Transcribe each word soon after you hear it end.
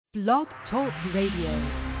Blog Talk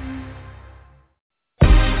Radio.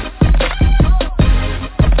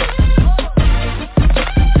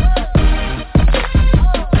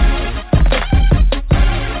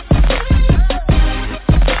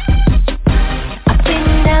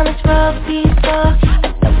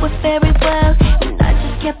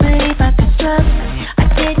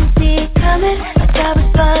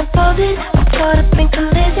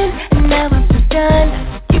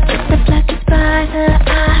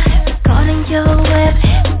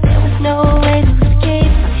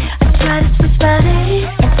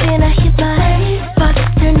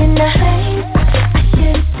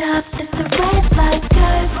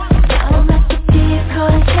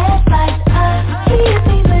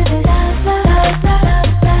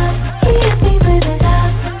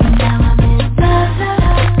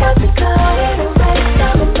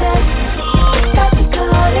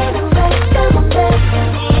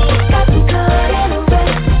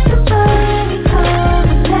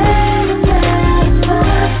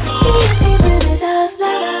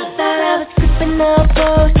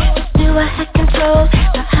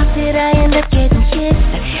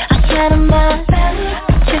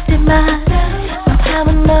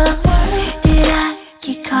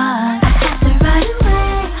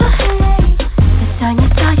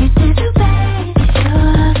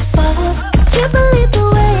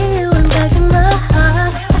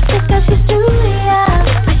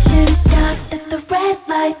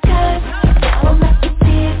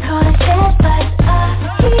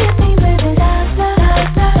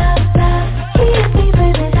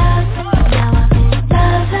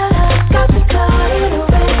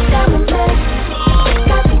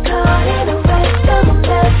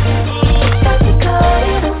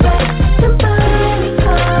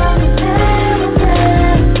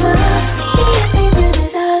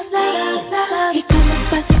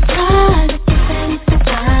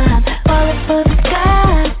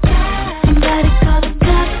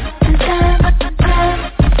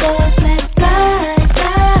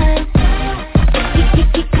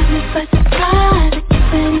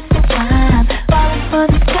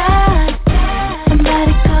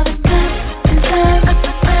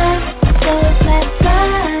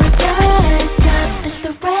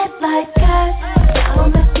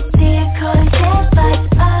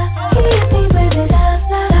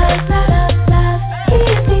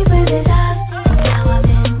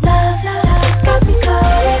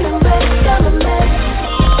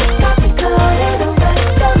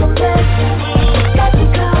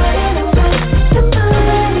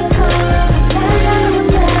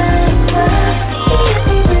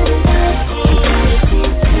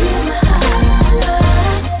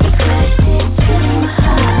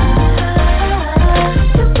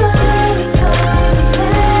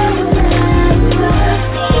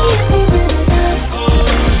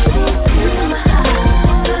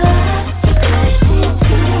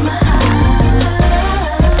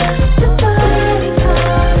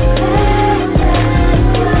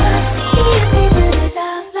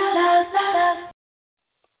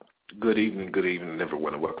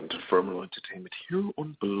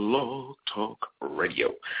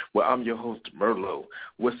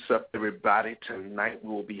 Tonight we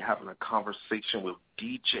will be having a conversation with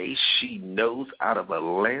DJ sheKNOWS out of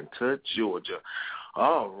Atlanta, Georgia.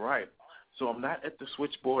 All right. So I'm not at the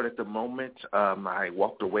switchboard at the moment. I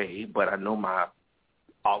walked away, but I know my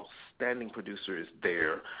outstanding producer is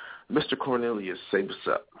there. Mr. Cornelius, say what's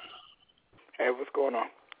up. Hey, what's going on?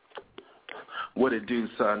 What it do,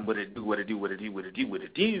 son? What it do, what it do, what it do, what it do, what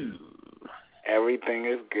it do? Everything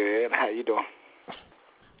is good. How you doing?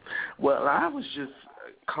 Well, I was just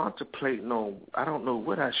contemplating on, I don't know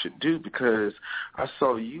what I should do, because I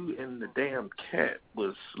saw you and the damn cat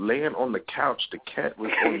was laying on the couch. The cat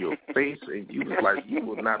was on your face, and you was like, you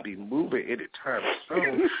will not be moving anytime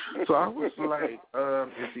soon. So I was like,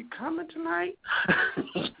 is he coming tonight?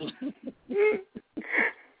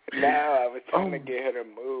 No, I was trying to get her to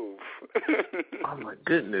move. Oh, my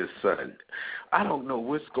goodness, son. I don't know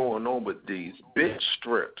what's going on with these bitch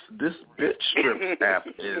strips. This bitch strip app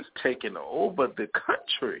is taking over the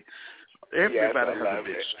country. Everybody has a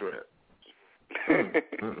bitch strip.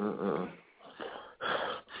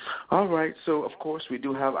 All right, so, of course, we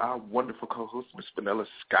do have our wonderful co-host, Miss Vanilla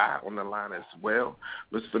Sky, on the line as well.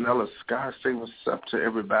 Miss Vanilla Sky, say what's up to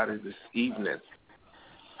everybody this evening.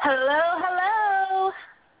 Hello, hello.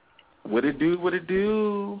 What it do, what it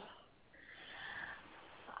do?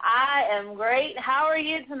 I am great. How are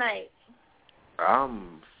you tonight?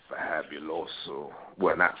 I'm fabuloso.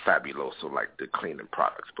 Well, not fabuloso like the cleaning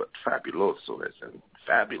products, but fabuloso as in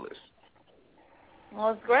fabulous.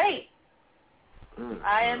 Well, it's great.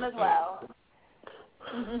 I am as well.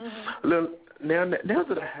 Now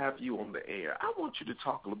that I have you on the air, I want you to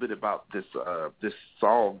talk a little bit about this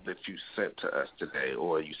song that you sent to us today,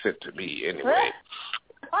 or you sent to me anyway.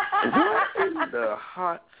 What in the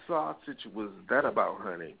hot sausage was that about,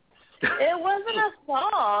 honey? It wasn't a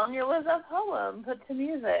song. It was a poem put to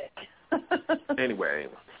music. Anyway,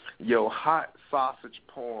 your hot sausage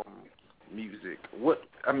poem music.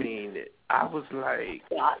 I was like,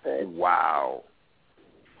 sausage. Wow.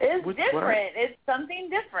 It's different. It's something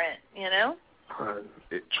different, you know?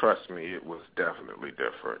 Trust me, it was definitely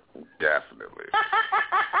different. Definitely.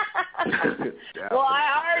 Well,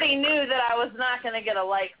 I already knew that I was not going to get a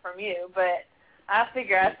like from you, but I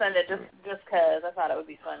figure I'd send it just because I thought it would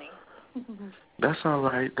be funny. That's all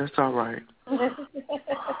right.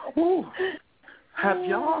 Ooh. Have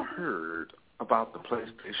y'all heard about the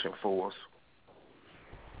PlayStation 4s?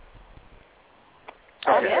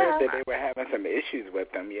 I heard that they were having some issues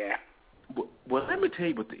with them, yeah. Well, let me tell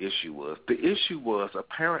you what the issue was. The issue was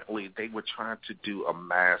apparently they were trying to do a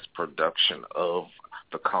mass production of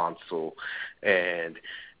the console, and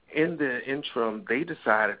in the interim, they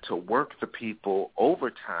decided to work the people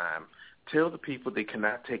overtime, tell the people they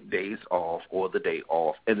cannot take days off or the day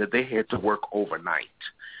off, and that they had to work overnight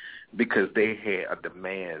because they had a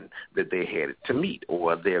demand that they had to meet,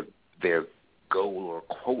 or their goal or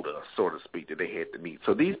quota, so to speak, that they had to meet.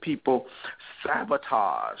 So these people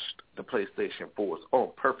sabotaged the PlayStation 4s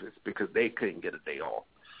on purpose because they couldn't get a day off.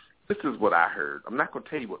 This is what I heard. I'm not going to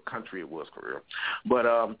tell you what country it was for real, but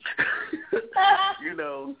so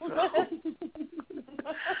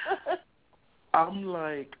I'm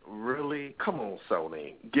like, really? Come on,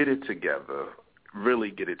 Sony, get it together.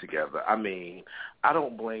 Really get it together. I mean, I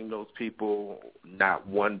don't blame those people, not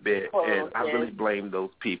one bit, and I really blame those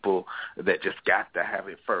people that just got to have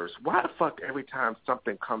it first. Why the fuck every time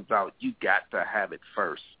something comes out, you got to have it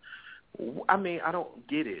first? I mean, I don't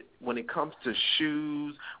get it. When it comes to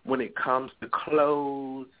shoes, when it comes to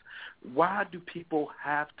clothes, why do people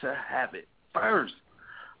have to have it first?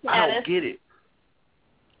 I don't get it.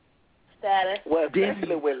 Well,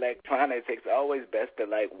 especially with electronics, it's always best to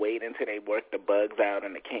wait until they work the bugs out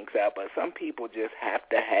and the kinks out. But some people just have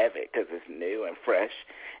to have it because it's new and fresh,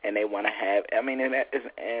 and they want to have. I mean, and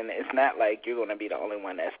it's not like you're going to be the only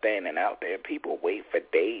one that's standing out there. People wait for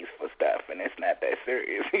days for stuff, and it's not that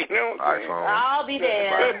serious. You know what I'm saying? I'll be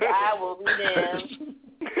damned. I will be damned.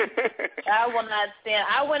 I will not stand.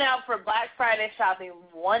 I went out for Black Friday shopping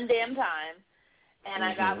one damn time. And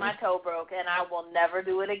I got my toe broke, and I will never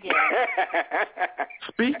do it again.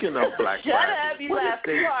 Speaking of Black Friday, shut up! You laughed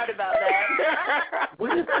too hard about that.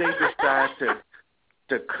 What if they decide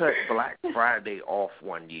to cut Black Friday off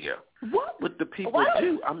one year? What would the people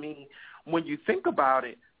do? I mean, when you think about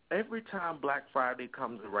it, every time Black Friday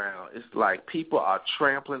comes around, it's like people are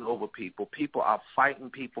trampling over people. People are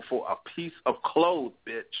fighting people for a piece of clothes,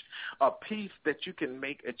 bitch, a piece that you can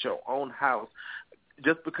make at your own house.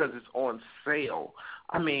 Just because it's on sale.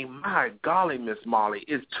 I mean, my golly, Miss Molly,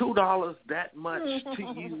 is $2 that much to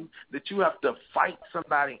you that you have to fight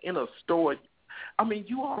somebody in a store? I mean,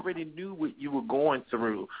 you already knew what you were going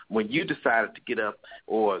through when you decided to get up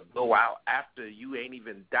or go out after you ain't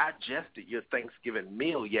even digested your Thanksgiving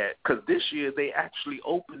meal yet, because this year they actually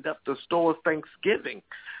opened up the stores Thanksgiving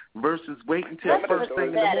versus waiting till first thing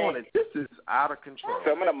in the morning. This is out of control.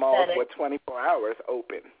 Some of the malls were 24 hours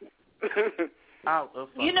open. Out of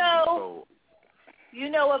you know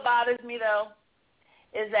what bothers me though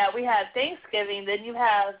is that we have Thanksgiving, then you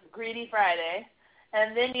have Greedy Friday,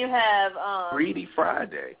 and then you have Greedy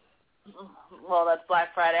Friday. Well, that's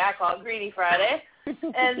Black Friday. I call it Greedy Friday,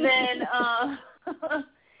 and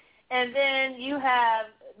then you have,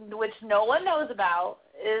 which no one knows about,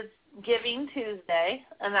 is Giving Tuesday,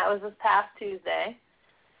 and that was this past Tuesday.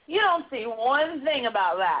 You don't see one thing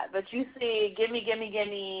about that, but you see gimme, gimme,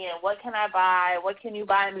 gimme, and what can I buy, what can you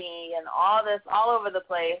buy me, and all this all over the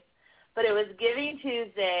place. But it was Giving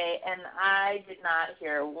Tuesday, and I did not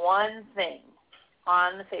hear one thing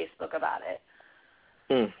on the Facebook about it.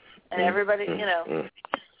 And everybody,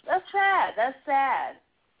 that's sad. That's sad.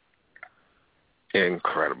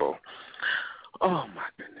 Incredible. Oh my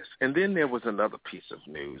goodness! And then there was another piece of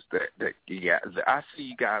news that I see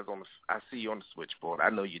you guys I see you on the switchboard. I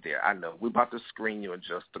know you're there. I know we're about to screen you in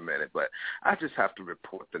just a minute, but I just have to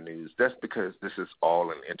report the news. That's because this is all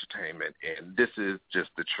in entertainment, and this is just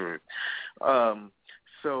the truth.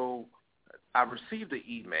 So I received an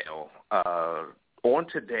email on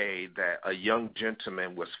today that a young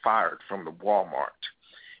gentleman was fired from the Walmart.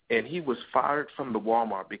 And he was fired from the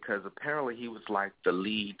Walmart because apparently he was like the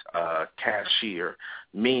lead cashier,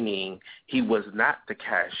 meaning he was not the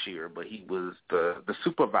cashier, but he was the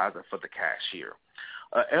supervisor for the cashier.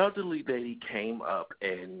 An elderly lady came up,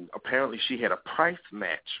 and apparently she had a price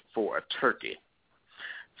match for a turkey.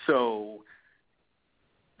 So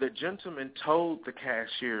the gentleman told the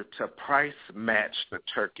cashier to price match the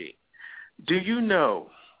turkey. Do you know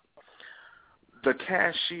the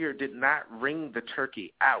cashier did not ring the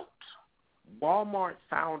turkey out? Walmart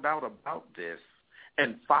found out about this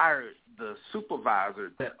and fired the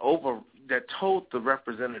supervisor that told the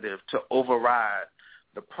representative to override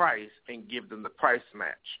the price and give them the price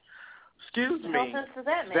match. Excuse me. What sense does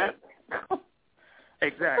that make?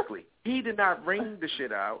 Exactly. He did not ring the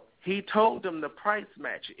shit out. He told them the price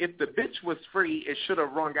match. If the bitch was free, it should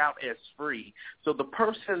have rung out as free. So the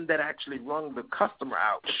person that actually rung the customer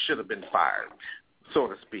out should have been fired, so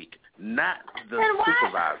to speak, not the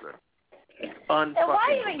supervisor. And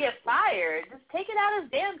why even get fired? Just take it out as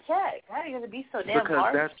damn check. How are you going to be so damn because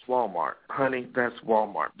harsh? That's Walmart. Honey, that's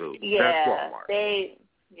Walmart, dude. Yeah, that's Walmart.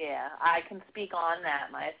 I can speak on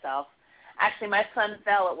that myself. Actually, my son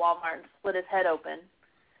fell at Walmart and split his head open,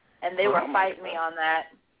 and they were fighting me on that.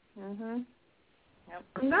 Yep.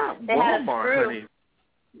 Not they Walmart, had a screw. honey.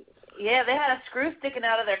 Yeah, they had a screw sticking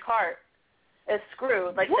out of their cart. A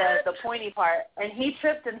screw, like the pointy part. And he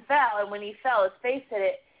tripped and fell, and when he fell, his face hit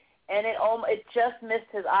it, and it just missed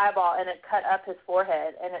his eyeball, and it cut up his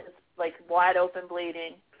forehead, and it was like wide open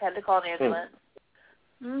bleeding. Had to call an ambulance.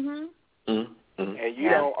 And you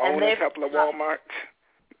don't own a couple of Walmarts?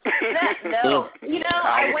 No. You know,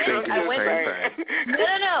 I went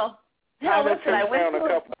No, listen, I went to a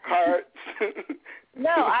couple of cards. No,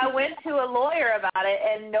 I went to a lawyer about it,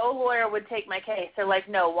 and no lawyer would take my case. They're like,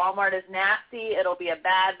 no, Walmart is nasty. It'll be a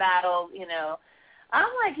bad battle, you know. I'm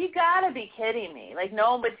like, you got to be kidding me. Like,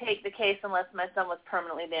 no one would take the case unless my son was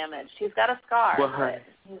permanently damaged. He's got a scar.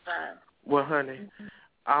 Well, honey,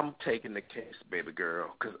 I'm taking the case, baby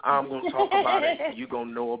girl, because I'm going to talk about it. You're going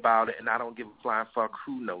to know about it, and I don't give a flying fuck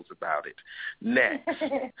who knows about it. Next.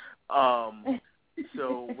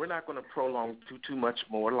 So we're not going to prolong too much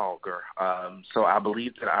more longer. So I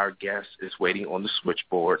believe that our guest is waiting on the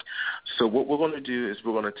switchboard. So what we're going to do is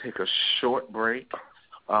we're going to take a short break.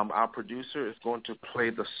 Our producer is going to play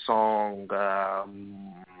the song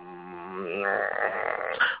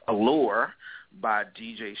Allure by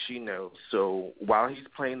DJ sheKNOWS. So while he's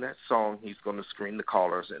playing that song, he's going to screen the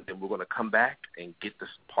callers, and then we're going to come back and get this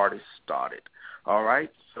party started. All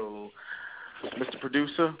right? So, Mr.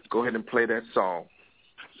 Producer, go ahead and play that song.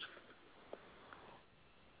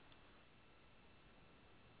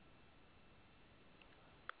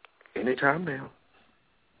 Anytime now.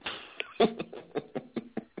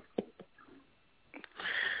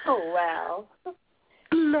 Oh, wow.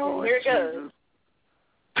 Lord, here it goes.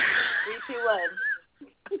 3, 2,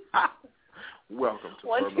 1. Welcome to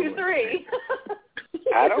 1, 2, 3.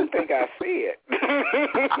 I don't think I see it. Wait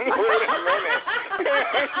a minute.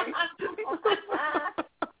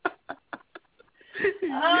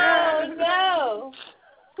 Oh, no.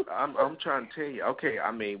 I'm trying to tell you. Okay,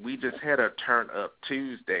 I mean, we just had a Turn Up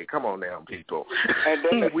Tuesday. Come on now, people. And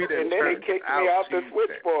then it kicked me off the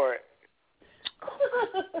switchboard.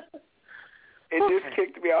 It just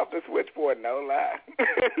kicked me off the switchboard, no lie.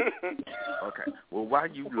 Okay. Well, while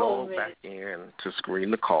you log back in to screen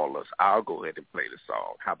the callers, I'll go ahead and play the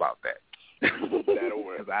song. How about that? That'll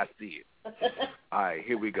work. Because I see it. All right,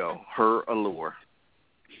 here we go. Her Allure.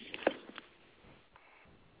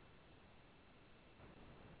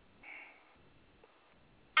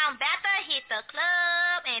 I'm about to hit the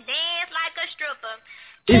club and dance like a stripper.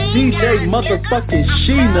 It's DJ motherfucking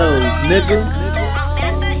sheKNOWS, nigga. I'm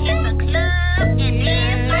about to hit the club and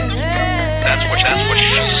dance like a stripper. That's what she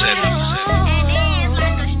said. And dance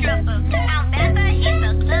like a stripper. I'm about to hit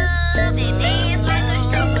the club and dance like a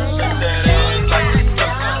stripper.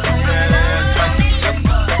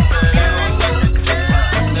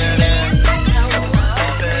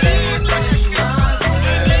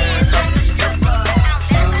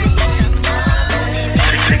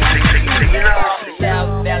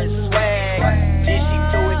 South Valley swag, then she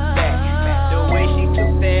threw it back. The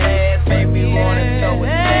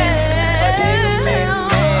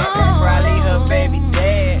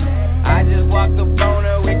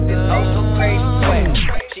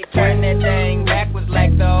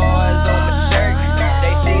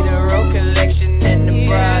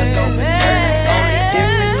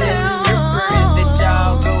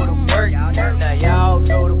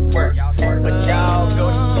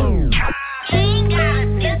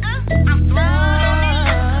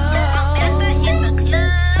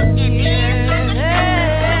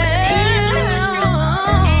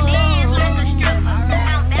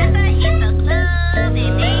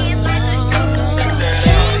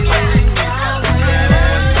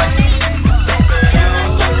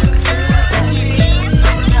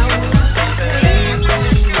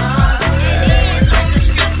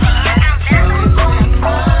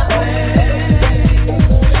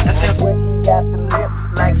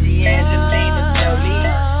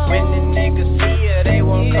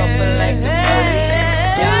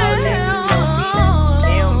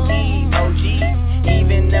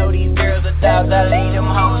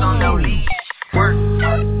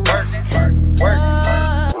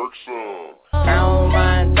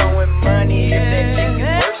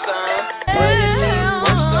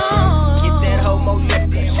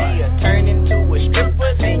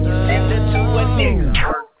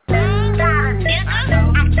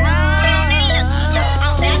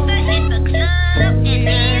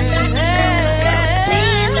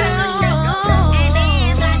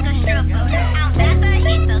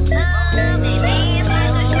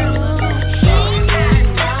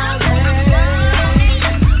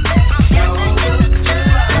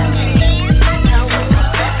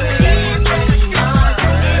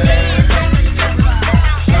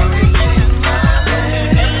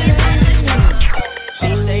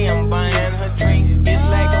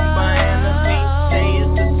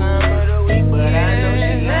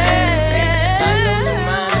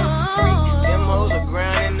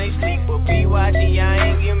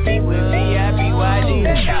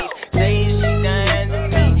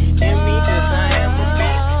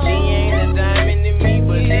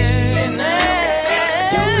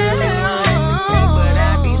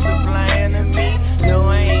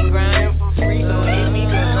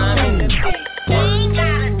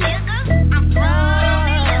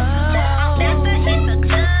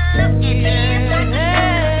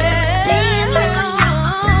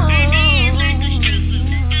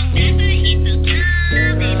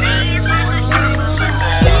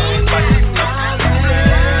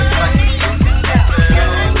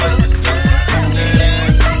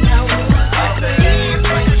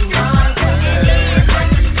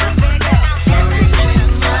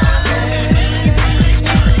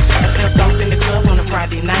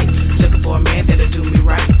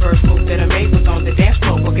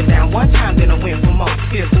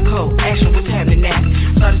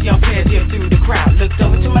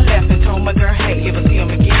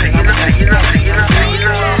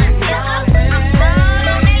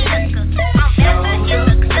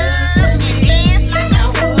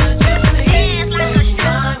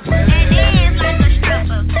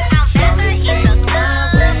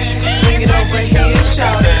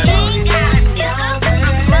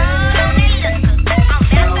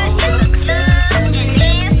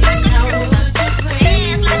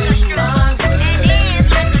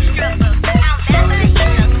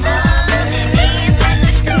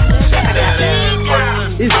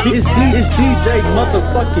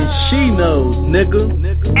she knows, nigga.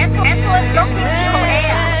 Esto es lo que dijo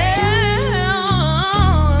ella.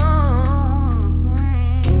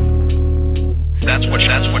 That's what she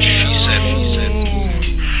said.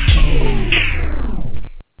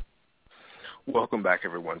 Welcome back,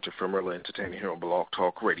 everyone, to Firmware Entertainment here on Blog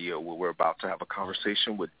Talk Radio, where we're about to have a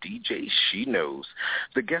conversation with DJ sheKNOWS.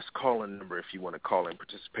 The guest call-in number, if you want to call and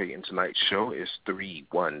participate in tonight's show, is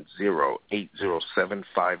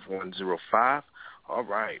 310-807-5105. All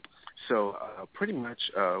right. So pretty much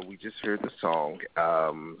we just heard the song.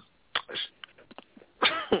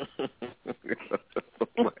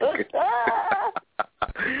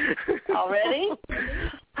 Already?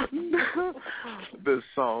 The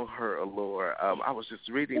song, Her Allure. I was just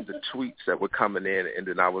reading the tweets that were coming in, and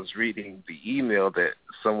then I was reading the email that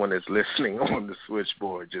someone is listening on the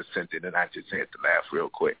switchboard just sent in, and I just had to laugh real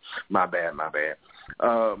quick. My bad.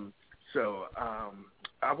 So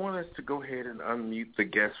I want us to go ahead and unmute the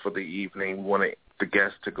guest for the evening. Want the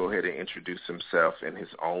guest to go ahead and introduce himself in his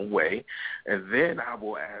own way, and then I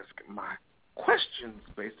will ask my questions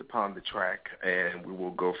based upon the track, and we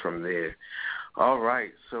will go from there. All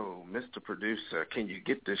right, so Mr. Producer, can you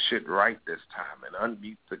get this shit right this time and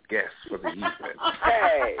unmute the guest for the evening?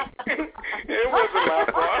 Hey, it wasn't my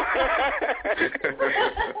fault.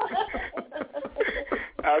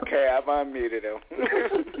 Okay, I've unmuted him.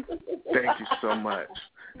 Thank you so much.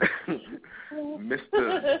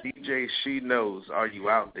 Mr. DJ sheKNOWS, are you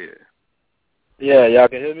out there? Yeah, y'all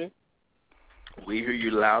can hear me? We hear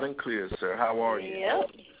you loud and clear, sir. How are you? Yep.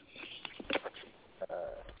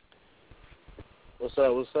 What's up?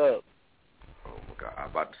 Oh, my God.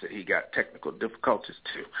 I'm about to say he got technical difficulties,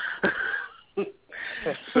 too.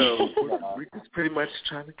 So we're just pretty much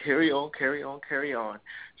trying to carry on.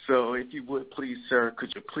 So if you would, please, sir,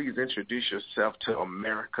 could you please introduce yourself to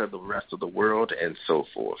America, the rest of the world, and so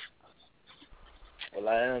forth? Well,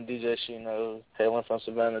 I am DJ sheKNOWS, hailing from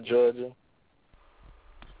Savannah, Georgia.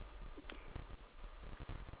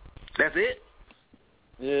 That's it?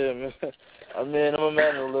 Yeah, man. I mean, I'm a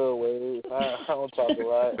man in a little way. I don't talk a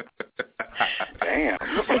lot. Damn.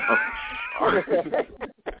 Well,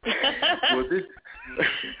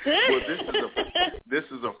 this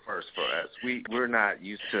is a first for us. We're not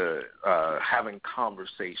used to having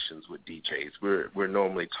conversations with DJs. We're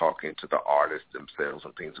normally talking to the artists themselves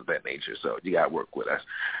and things of that nature. So you got to work with us.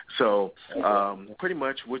 So pretty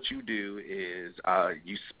much what you do is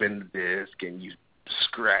you spin the disc and you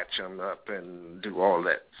scratch them up and do all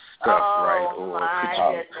that stuff, right? Or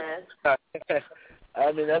my goodness.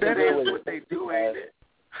 I mean, that's that a good way what they do, ain't it?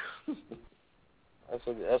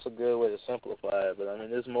 That's a good way to simplify it, but I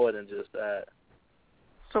mean, it's more than just that.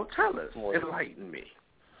 So tell us, enlighten me.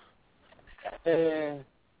 And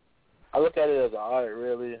I look at it as an art,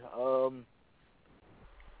 really. I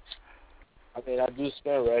mean, I do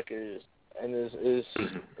spin records, and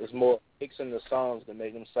it's more mixing the songs to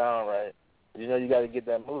make them sound right. You know, you got to get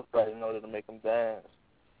that move right in order to make them dance.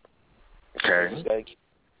 Okay. You just got to keep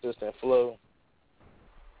consistent flow.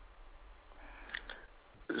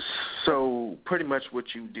 So pretty much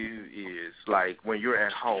what you do is, like, when you're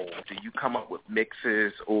at home, do you come up with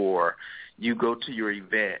mixes, or you go to your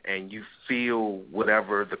event and you feel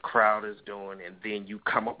whatever the crowd is doing and then you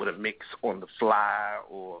come up with a mix on the fly,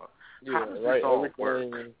 or how does this all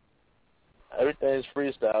work? Everything's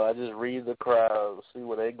freestyle. I just read the crowd, see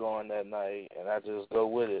where they going that night, and I just go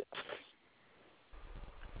with it.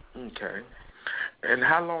 Okay. And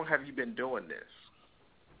how long have you been doing this?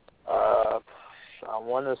 I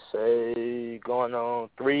want to say going on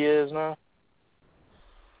 3 years now.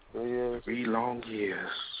 3 years. 3 long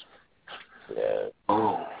years. Yeah.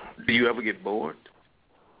 Oh. Do you ever get bored?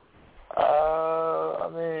 I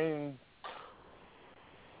mean,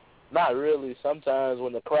 not really. Sometimes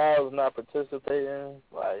when the crowd's not participating,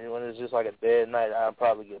 like when it's just like a dead night, I'll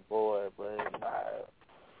probably get bored. But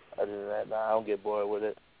other than that, I don't get bored with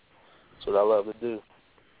it. That's what I love to do.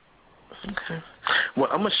 Okay.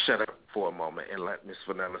 Well, I'm going to shut up for a moment and let Miss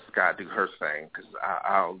Vanilla Sky do her thing, because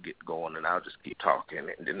I'll get going and I'll just keep talking,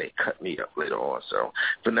 and then they cut me up later on. So,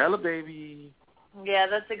 Vanilla, baby. Yeah,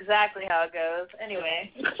 that's exactly how it goes.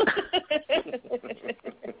 Anyway.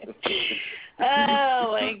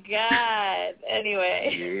 Oh, my God.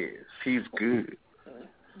 Anyway. Yes, he's good.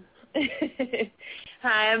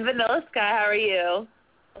 Hi, I'm Vanilla Sky. How are you?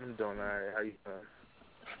 I'm doing all right. How you doing?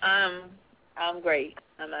 I'm great.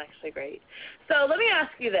 I'm actually great. So let me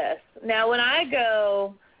ask you this. Now, when I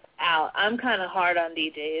go out, I'm kind of hard on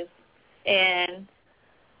DJs, and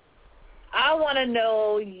I want to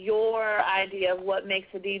know your idea of what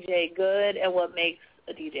makes a DJ good and what makes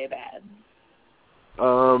a DJ bad.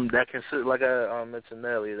 Like I mentioned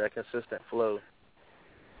earlier, that consistent flow.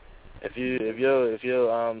 If your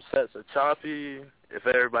sets are choppy, if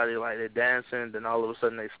everybody like they're dancing, then all of a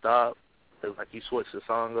sudden they stop. It's like you switch the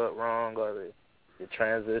song up wrong, or the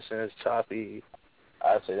transition is choppy.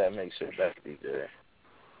 I'd say that makes your best DJ.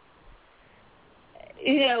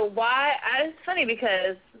 You know why? It's funny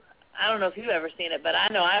because I don't know if you've ever seen it, but I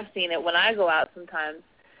know I've seen it when I go out sometimes.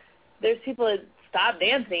 There's people that stop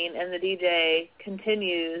dancing and the DJ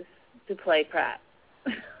continues to play crap.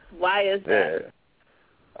 Why is that? Yeah.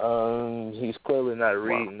 He's clearly not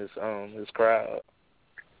reading his crowd.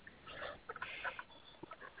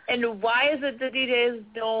 And why is it the DJs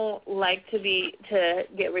don't like to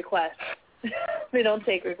get requests? They don't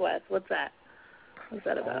take requests. What's that? What's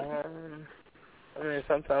that about? I mean,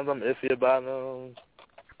 sometimes I'm iffy about them.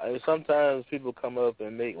 Sometimes people come up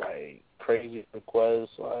and make like crazy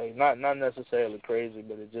requests, like not necessarily crazy,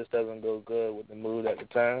 but it just doesn't go good with the mood at the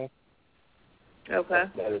time. Okay.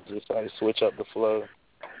 That it just like switch up the flow.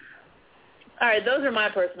 All right, those are my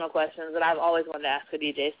personal questions that I've always wanted to ask a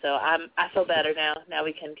DJ, so I feel better now. Now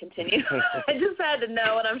we can continue. I just had to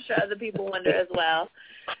know, and I'm sure other people wonder as well.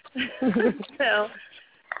 So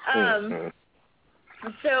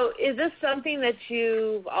is this something that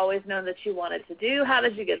you've always known that you wanted to do? How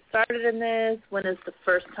did you get started in this? When is the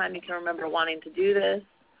first time you can remember wanting to do this?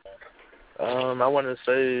 I want to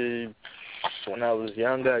say when I was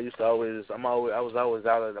younger, I was always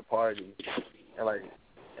out at a party, and like,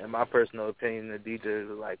 in my personal opinion, the DJs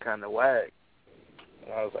were like kind of whack.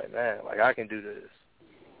 And I was like, man, like I can do this.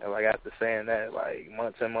 And like after saying that, like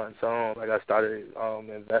months and months on, like I started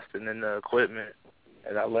investing in the equipment,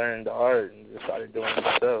 and I learned the art and just started doing it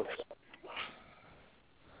myself.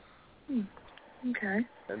 Okay.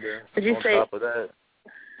 And then Did you say? Top of that,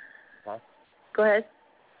 Go ahead.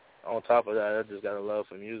 On top of that, I just got a love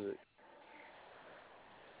for music.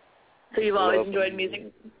 So you've always enjoyed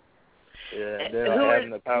music? Yeah, and then having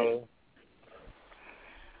the power.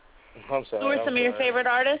 I'm sorry. Who are some of your favorite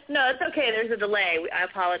artists? No, it's okay. There's a delay. I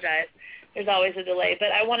apologize. There's always a delay.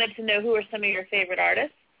 But I wanted to know who are some of your favorite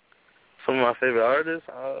artists? Some of my favorite artists?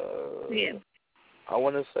 Yeah. I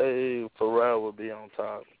want to say Pharrell would be on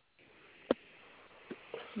top.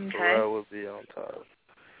 Okay. Pharrell would be on top.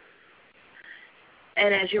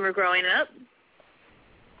 And as you were growing up?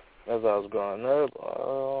 As I was growing up,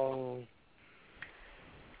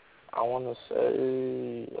 I want to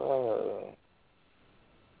say,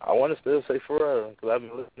 I want to still say Pharrell, because I've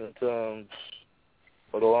been listening to him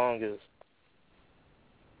for the longest.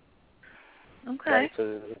 Okay. Back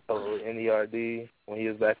to NERD, when he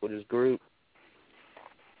was back with his group.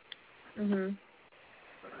 Mhm.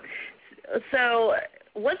 So,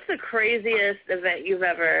 what's the craziest event you've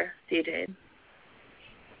ever DJ'd?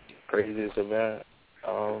 Craziest event?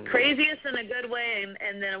 Craziest in a good way,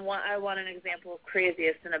 and then I want an example of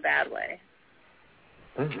craziest in a bad way.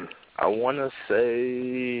 Mm-hmm. I want to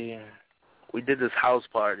say we did this house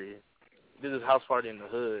party. We did this house party in the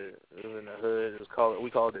hood. It was in the hood. We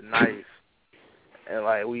called it Knife. And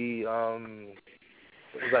like it was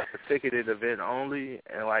like a ticketed event only,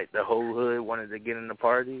 and like the whole hood wanted to get in the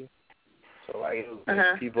party. So like it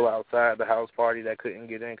was people outside the house party that couldn't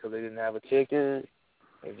get in because they didn't have a ticket.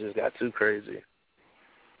 It just got too crazy.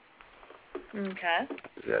 Okay.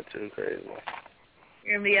 It got too crazy.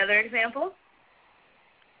 And the other example?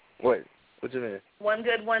 Wait, what you mean? One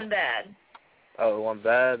good, one bad. Oh, one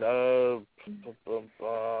bad?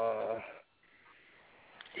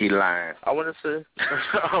 He lying. I want to say.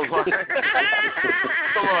 I'm lying.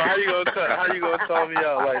 Come on, how you gonna call me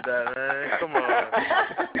out like that, man? Come on.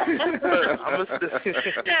 I'm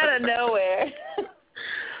gonna out of nowhere.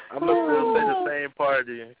 I'm gonna still say the same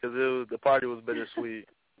party because the party was bittersweet.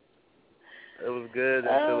 It was good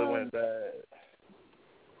until it went bad.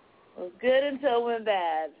 It was good until it went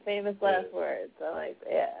bad. Famous last words. I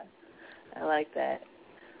like that.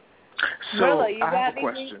 So Marla, you I got have a anything?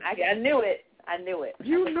 question. I knew it.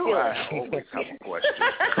 You know I always have a question.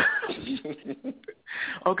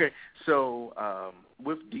 Okay, so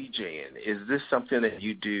with DJing, is this something that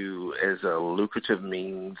you do as a lucrative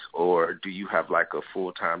means, or do you have like a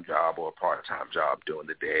full-time job or a part-time job during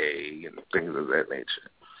the day and things of that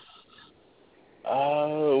nature?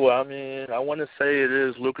 Well, I mean, I want to say it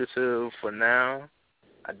is lucrative for now.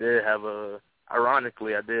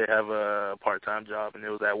 Ironically, I did have a part-time job, and it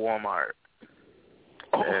was at Walmart.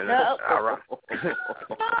 And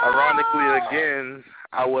ironically, again,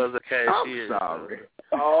 I was a cashier. I'm sorry.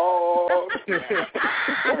 Oh.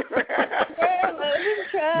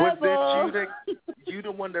 Was that you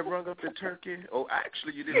the one that rung up the turkey? Oh,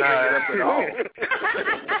 actually, you didn't ring it up at all.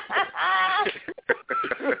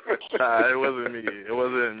 Nah, it wasn't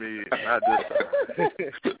me. Not this time.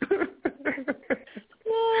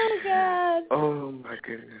 Oh, God. Oh, my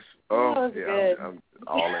goodness. Oh, yeah, I'm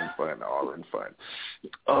all in fun,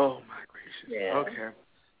 Oh, my gracious. Yeah. Okay.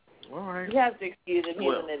 All right. You have to excuse him.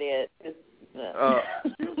 He's an idiot.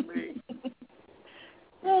 Excuse me.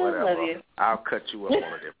 Whatever. Love you. I'll cut you up on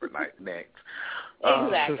a different night next.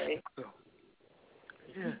 Exactly.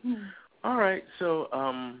 Yeah. All right. So,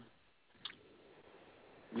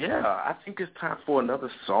 yeah, I think it's time for another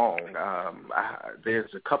song.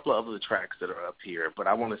 There's a couple of other tracks that are up here, but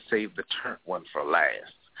I want to save the turnt one for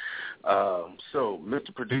last. So,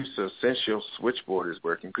 Mr. Producer, since your switchboard is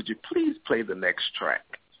working, could you please play the next track?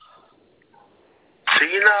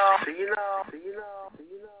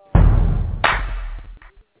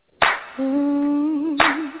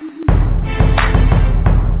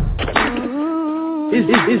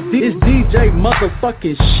 It's DJ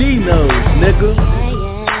motherfucking sheKNOWS, nigga.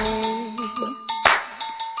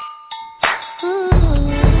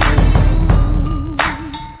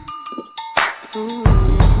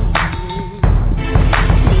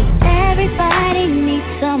 Everybody needs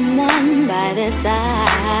someone by their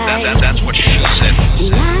side. That's what she said.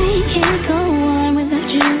 And I can't go on without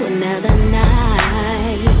you another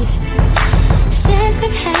night. Since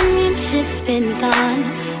companionship's been gone,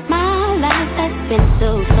 my life has been so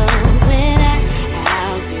cold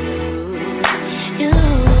without you.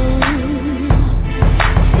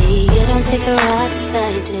 See, you don't take a rocket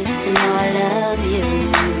scientist to know I love you.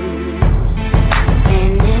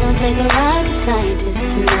 And it don't take a rocket scientist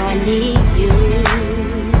to know I need you.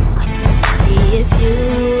 See, if you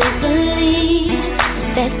believe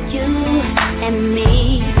that you and me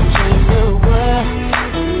can change the world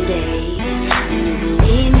someday, you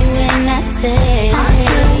believe me when I say I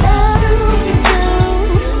still love you.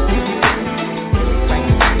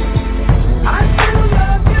 I still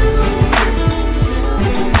love you.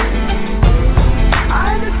 I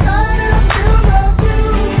decided I still love you.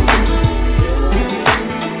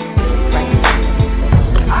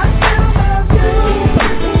 I still love you.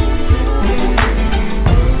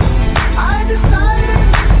 I decided.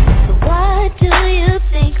 So what do you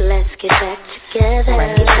think? Let's get back together.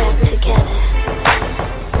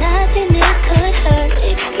 Nothing that could hurt,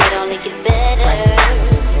 it could only get better.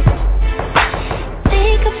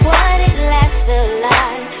 Think of what it lasts a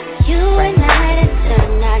life. You and I to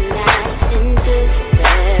turn our nights into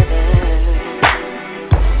forever.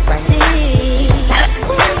 See,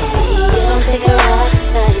 you don't take a rocket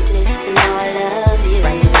scientist to know I love you.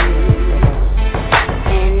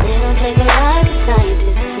 And it don't take a rocket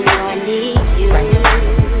scientist to know I need you.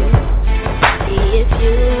 See, if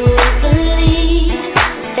you believe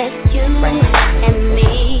that you and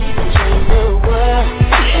me can change the world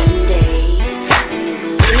someday,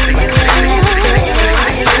 you believe me when I say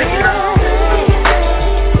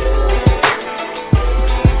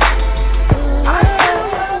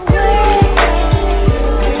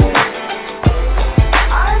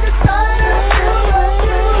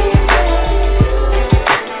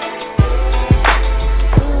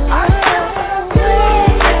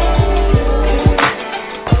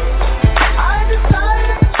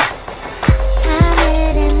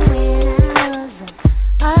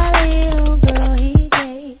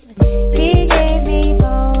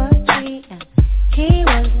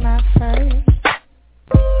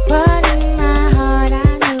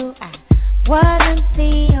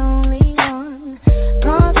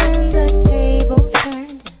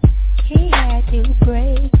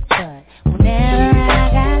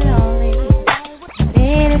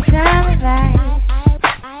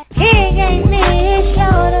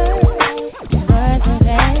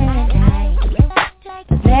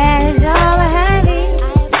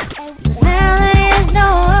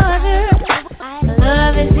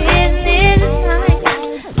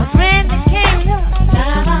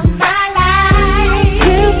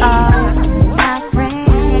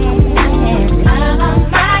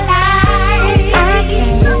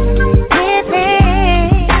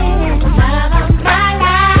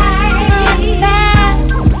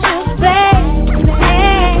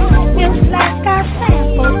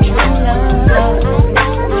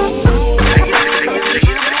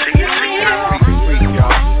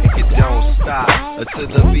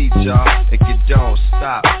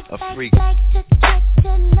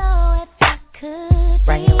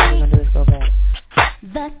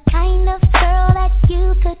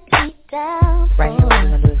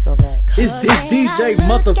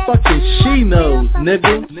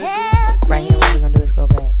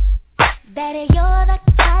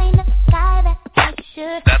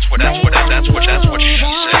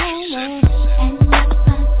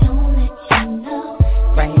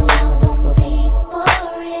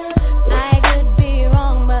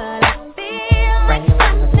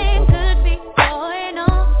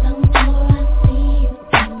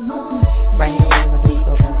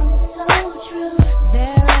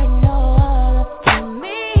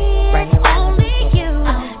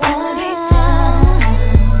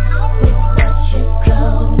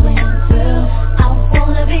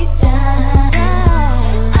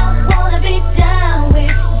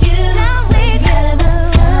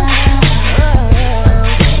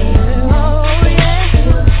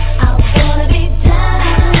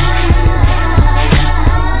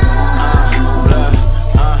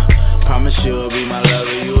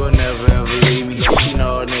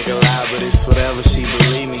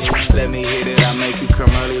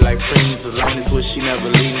she never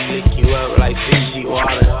leave me. Lick you up like Fiji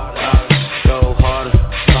water. Go harder,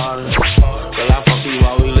 harder. Girl, I fuck you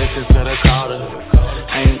while we listen to the Carter.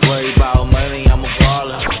 I ain't worried about money, I'm a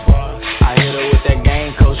baller. I hit her with that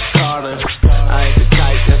game, Coach Carter. I ain't the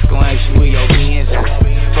type that's gon' ask you where your beans at.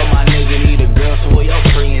 But my nigga need a girl, so where your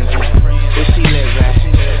friends at? Where she live at?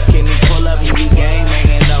 Can he pull up? He be gang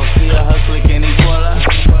banging though. See a hustler, can he pull up?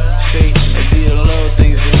 See, it's these little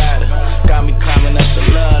things that matter. Got me climbing up the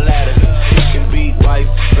love ladder. You can be wife,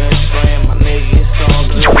 best friend, my nigga, it's all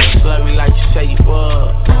good. Just love me like you say you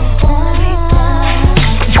would.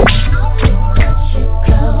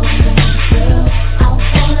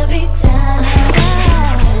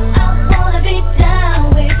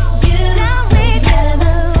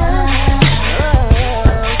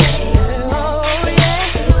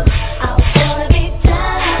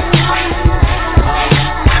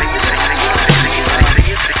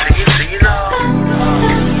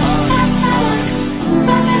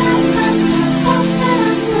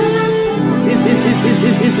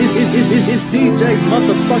 It's DJ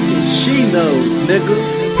motherfucking sheKNOWS, nigga.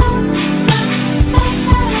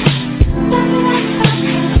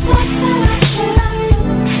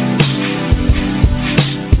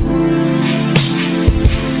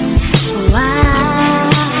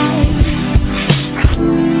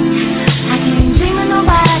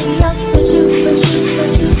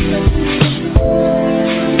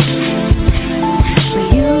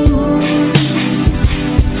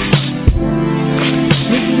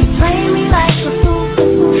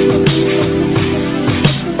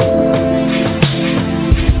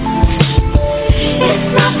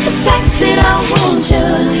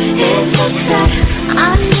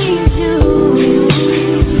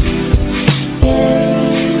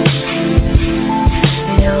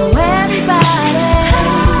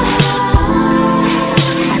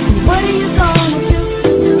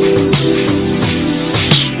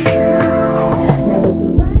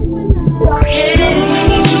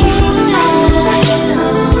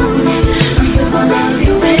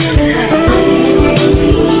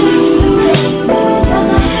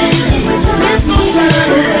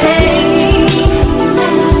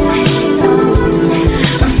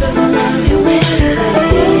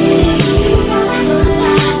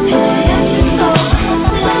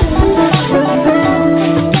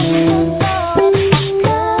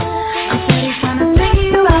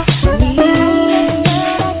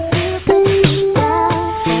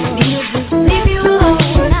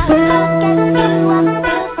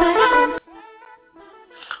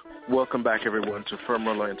 Welcome back, everyone, to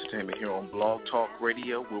Firmware Entertainment here on Blog Talk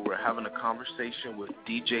Radio, where we're having a conversation with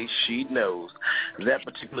DJ sheKNOWS. That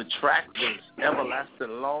particular track was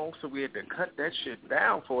everlasting long, so we had to cut that shit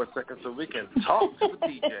down for a second so we can talk to the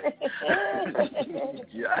DJ.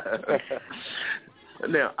 Yeah.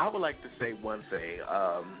 Now, I would like to say one thing.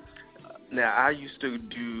 Now, I used to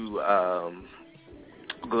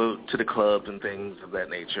go to the clubs and things of that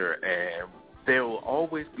nature, and there will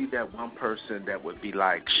always be that one person that would be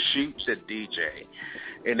like, shoot the DJ.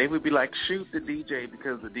 And they would be like, shoot the DJ,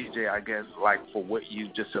 because the DJ, I guess, like for what you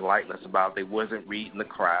just enlightened us about, they wasn't reading the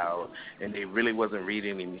crowd and they really wasn't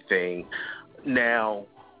reading anything. Now,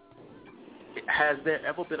 has there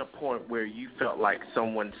ever been a point where you felt like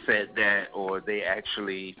someone said that, or they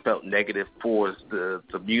actually felt negative towards the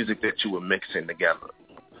music that you were mixing together?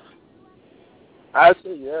 I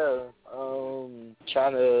say, yeah.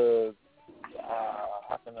 Trying to,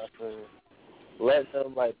 how can I say, let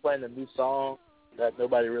them, like, playing a new song that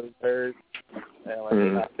nobody really heard, and, like,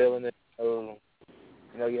 they're not feeling it. So,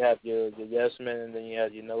 you know, you have your yes men, and then you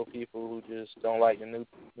have your no people who just don't like the new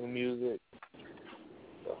music.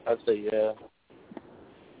 So I'd say, yeah.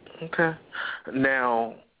 Okay.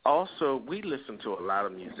 Now, also, we listen to a lot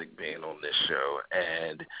of music being on this show,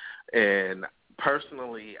 and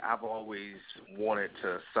personally, I've always wanted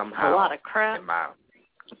to somehow... A lot of crap.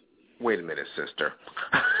 Wait a minute, sister.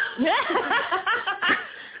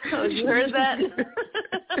 Oh, you heard that?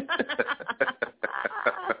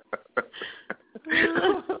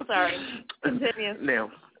 Sorry. Continue.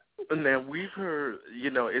 Now, we've heard, you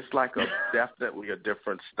know, it's like definitely a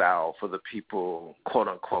different style for the people, quote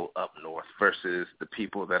unquote, up north versus the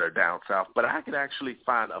people that are down south. But I could actually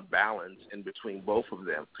find a balance in between both of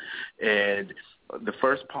them. And the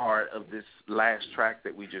first part of this last track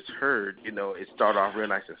that we just heard, you know, it started off real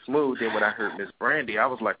nice and smooth. Then when I heard Miss Brandy, I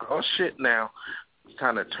was like, oh, shit, now.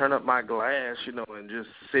 Kind of turn up my glass, you know, and just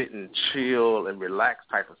sit and chill and relax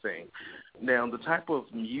type of thing. Now, the type of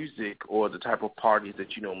music or the type of parties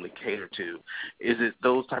that you normally cater to, is it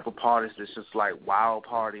those type of parties that's just like wild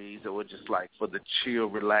parties, or just like for the chill,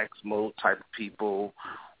 relaxed mode type of people?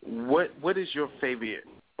 What is your favorite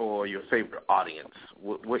or your favorite audience?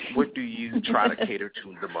 What do you try to cater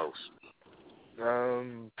to the most?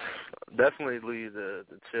 Definitely the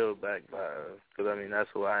chill back vibe, because I mean that's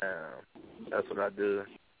who I am. That's what I do.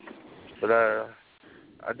 But I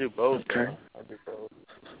do both. Okay. I do both.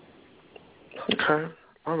 Okay.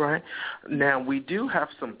 All right. Now we do have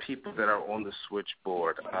some people that are on the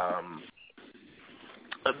switchboard.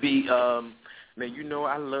 Now you know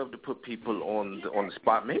I love to put people on the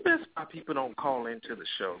spot. Maybe that's why people don't call into the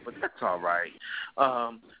show, but that's all right.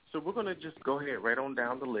 So we're going to just go ahead right on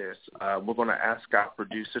down the list. We're going to ask our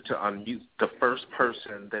producer to unmute the first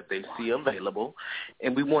person that they see available,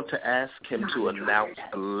 and we want to ask him to announce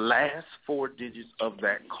the last 4 digits of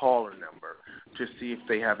that caller number to see if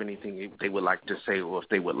they have anything they would like to say or if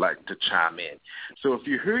they would like to chime in. So if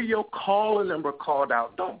you hear your caller number called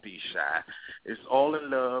out, don't be shy. It's all in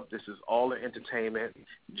love. This is all in entertainment.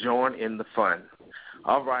 Join in the fun.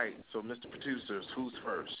 All right, so Mr. Producers, who's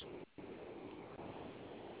first?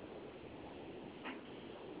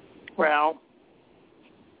 Well,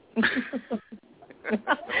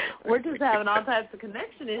 we're just having all types of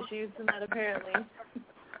connection issues tonight, apparently,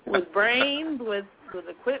 with brains, with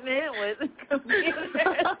equipment, with computers.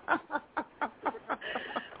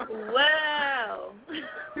 Wow.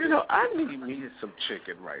 You know, I need me some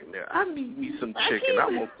chicken right now. I need me some chicken. I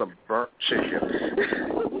want some burnt chicken.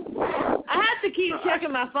 I have to keep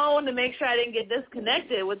checking my phone to make sure I didn't get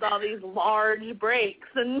disconnected with all these large breaks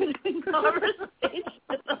in conversation.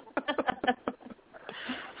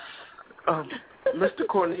 Mr.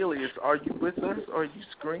 Cornelius, are you with us or are you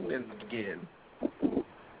screaming again?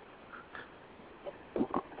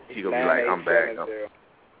 He gonna be like, I'm back.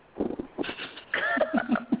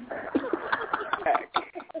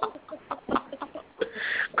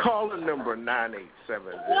 Caller number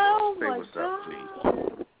 9870. Say what's up,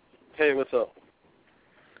 please. Hey, what's up?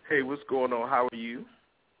 Hey, what's going on? How are you?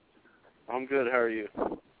 I'm good. How are you?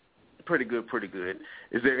 Pretty good, pretty good.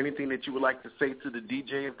 Is there anything that you would like to say to the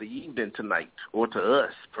DJ of the evening tonight, or to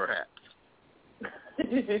us, perhaps?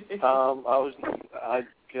 I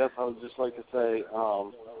guess I would just like to say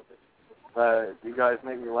that you guys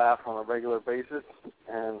make me laugh on a regular basis,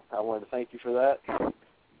 and I wanted to thank you for that.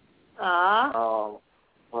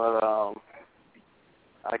 But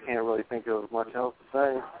I can't really think of much else to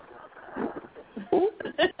say. Well,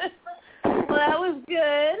 that was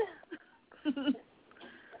good.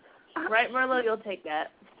 Right, Merlo, you'll take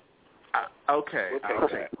that. Okay, I'll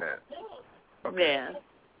take that. Okay. Yeah,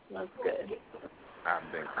 that's good.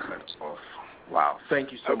 I've been cut off. Wow,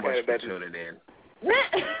 thank you so much for tuning in.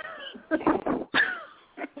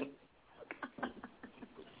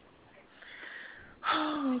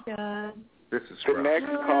 Oh, my God. This is the rough.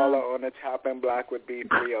 next caller on the chopping block would be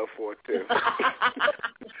 3042. I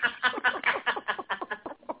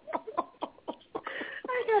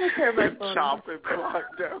gotta turn my phone off. Chopping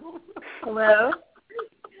block down. Hello?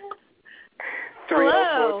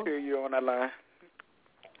 3042, you on the line?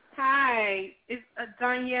 Hi, it's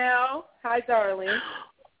Danielle. Hi, darling.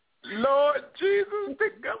 Lord Jesus, the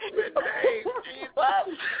government name.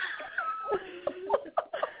 Jesus.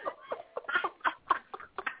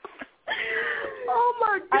 Oh,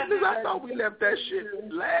 my goodness. I thought we left that shit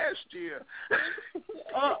last year.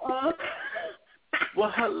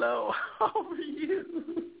 Well, hello. How are you?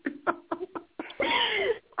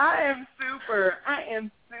 I am super. How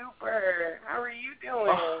are you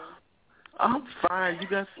doing? I'm fine. You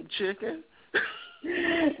got some chicken?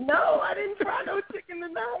 No, I didn't try no chicken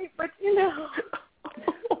tonight, but you know.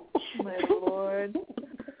 My Lord.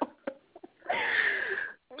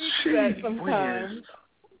 We do that sometimes.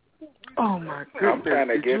 Oh, my goodness. I'm trying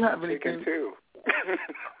to Did get you have some chicken, anything? too.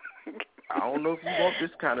 I don't know if you want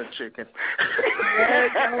this kind of chicken. Yes,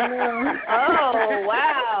 I know. Oh,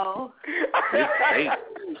 wow. It's bait.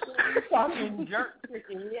 You're talking jerk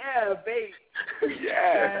chicken. Yeah, bait.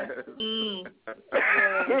 Yeah. Yeah.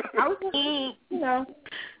 I was just, you know,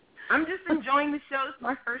 I'm just enjoying the show. It's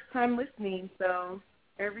my first time listening, so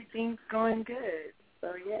everything's going good.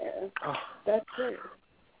 So, yeah, that's it.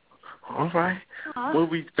 All right. Well,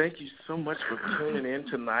 we thank you so much for tuning in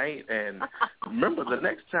tonight. And remember, the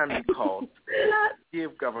next time you call, do not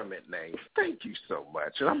give government names. Thank you so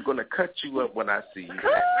much. And I'm going to cut you up when I see you.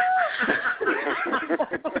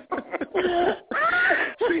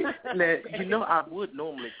 See, now, you know I would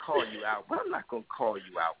normally call you out, but I'm not going to call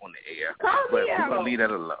you out on the air. But we're going to leave that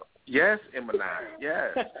alone. Yes, Emma,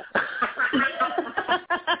 yes.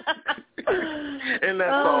 And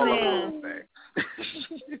that's all I'm going to say.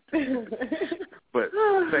 But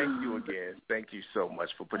thank you again. Thank you so much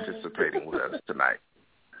for participating with us tonight.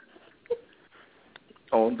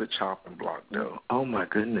 On the chopping block, though. Oh, my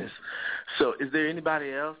goodness. So is there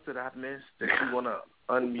anybody else that I've missed that you want to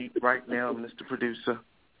unmute right now, Mr. Producer?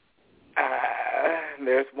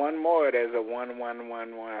 There's one more. There's a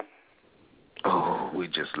 1111. Oh, we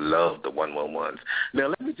just love the 111s. Now,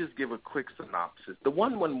 let me just give a quick synopsis. The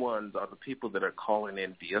 111s are the people that are calling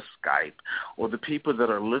in via Skype or the people that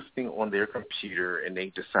are listening on their computer and they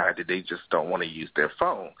decide that they just don't want to use their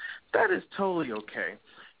phone. That is totally okay.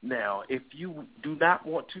 Now, if you do not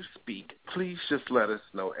want to speak, please just let us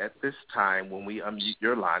know at this time when we unmute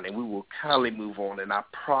your line, and we will kindly move on, and I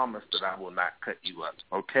promise that I will not cut you up,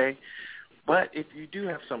 okay? But if you do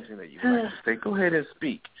have something that you would like to say, go ahead and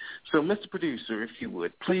speak. So, Mr. Producer, if you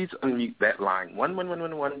would, please unmute that line,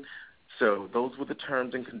 11111. So those were the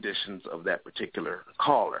terms and conditions of that particular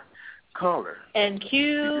caller. And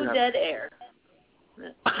cue dead air.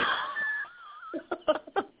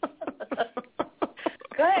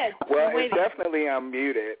 Go ahead. Well, it's definitely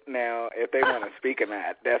unmuted. Now, if they want to speak or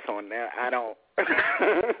not, that's on them. I don't.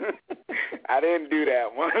 I didn't do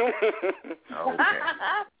that one. Okay.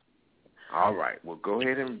 All right. Well, go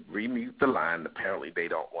ahead and remute the line. Apparently, they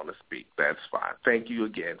don't want to speak. That's fine. Thank you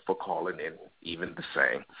again for calling in, even the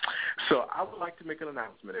same. So I would like to make an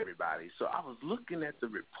announcement, everybody. So I was looking at the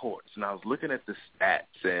reports, and I was looking at the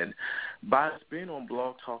stats, and by being on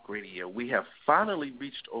Blog Talk Radio, we have finally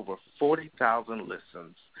reached over 40,000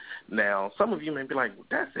 listens. Now, some of you may be like, well,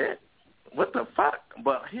 that's it? What the fuck?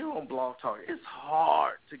 But here on Blog Talk, it's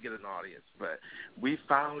hard to get an audience. But we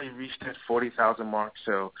finally reached that 40,000 mark,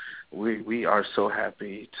 so we are so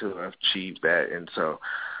happy to have achieved that. And so,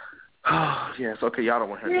 yes, okay, y'all don't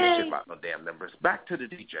want to hear no shit about no damn numbers. Back to the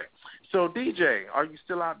DJ. So, DJ, are you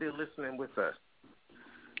still out there listening with us?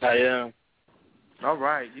 I am. All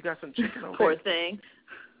right, you got some chicken over Poor thing.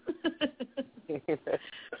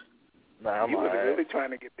 Nah, you were really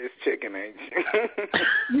trying to get this chicken, ain't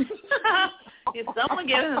you? If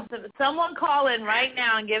someone call in right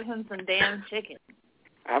now and give him some damn chicken.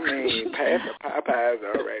 I mean, past the Popeyes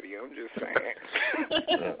already. I'm just saying.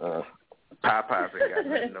 Popeyes ain't got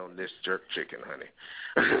nothing on this jerk chicken, honey.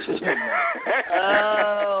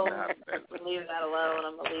 Oh, leave that alone.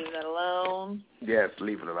 I'm gonna leave that alone. Yes,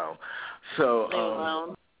 leave it alone. So, leave it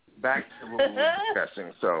alone. Back to what we were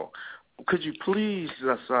discussing. So, could you please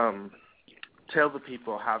just tell the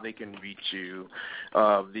people how they can reach you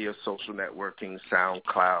via social networking,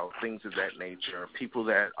 SoundCloud, things of that nature, people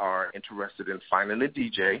that are interested in finding a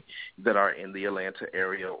DJ that are in the Atlanta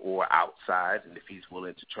area or outside, and if he's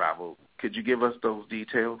willing to travel. Could you give us those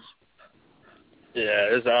details?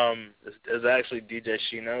 Yeah, it's actually DJ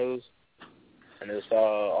sheKNOWS, and it's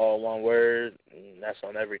all one word, and that's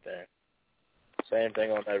on everything. Same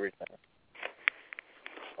thing on everything.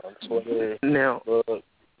 On Twitter, Facebook.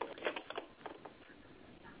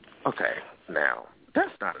 Okay, now,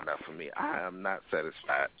 that's not enough for me. I am not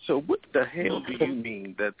satisfied. So what the hell do you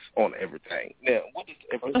mean that's on everything? Now, what is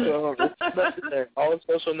everything? All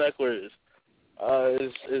social networks.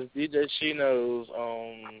 It's DJ sheKNOWS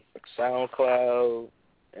on SoundCloud,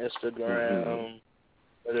 Instagram,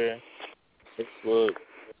 Twitter, Facebook,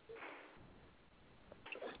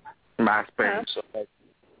 MySpace.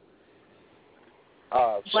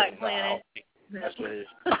 Black Planet. That's what it is.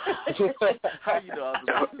 How you know?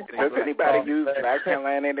 Does anybody use Black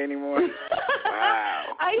Planet anymore? Wow.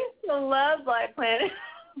 I used to love Black Planet.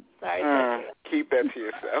 Sorry. Keep that to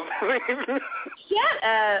yourself. Shut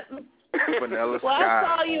up. Vanilla well, Sky I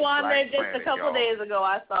saw you on there just Planet, a couple days ago.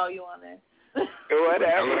 I saw you on there.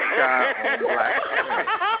 Whatever. Vanilla Sky on Black Planet.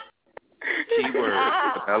 Keyword,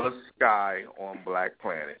 Vanilla Sky on Black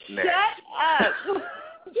Planet. Next. Shut up.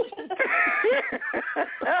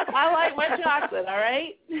 I like my chocolate, all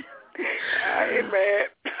right? I ain't mad.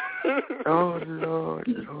 Oh, Lord.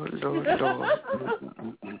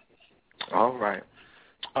 All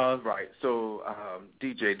right. So,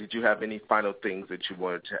 DJ, did you have any final things that you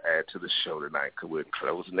wanted to add to the show tonight? Because we're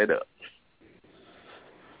closing it up.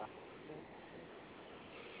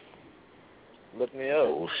 Look me up.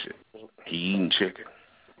 Oh, shit. He eating chicken.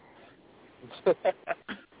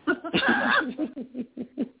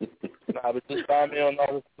 Nah, but just find me on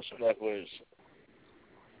all the social networks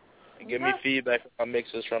and give me feedback on my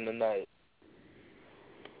mixes from the night.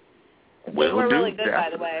 We're really good, by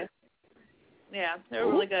the way. Yeah, they're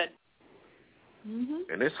really good.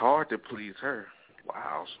 Mm-hmm. And it's hard to please her.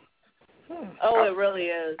 Wow. Oh, it really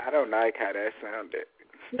is. I don't like how that sounded.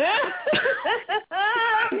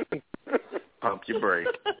 Pump your brake.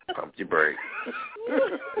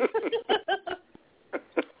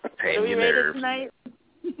 Tame your nerves. Tonight?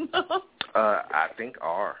 I think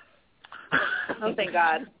R. Oh, thank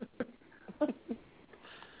God.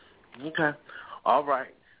 Okay. All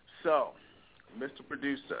right. So, Mr.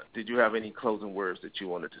 Producer, did you have any closing words that you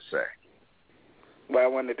wanted to say? Well, I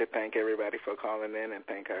wanted to thank everybody for calling in and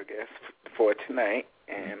thank our guests for tonight.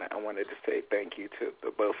 And I wanted to say thank you to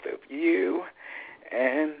the both of you.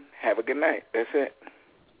 And have a good night. That's it.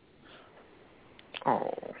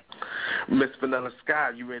 Oh. Miss Vanilla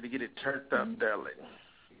Sky, you ready to get it turned up, darling?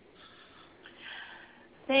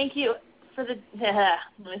 Thank you for the... let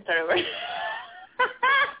me start over.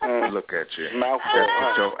 Look at you. Mouth.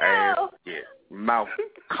 That's your ass. Yeah. Mouth.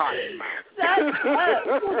 Cotton mouth. Shut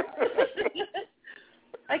up.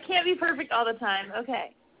 I can't be perfect all the time.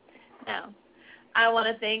 Okay. Now, I want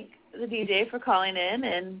to thank the DJ for calling in,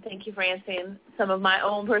 and thank you for answering some of my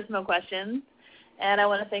own personal questions. And I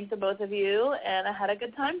want to thank the both of you, and I had a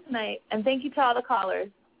good time tonight. And thank you to all the callers.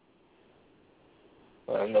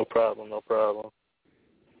 No problem, no problem.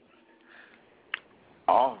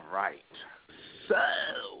 All right. So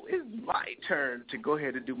it's my turn to go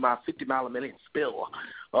ahead and do my 50-mile-a-minute spill.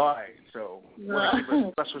 All right, so I want to give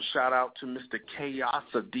a special shout-out to Mr. Chaos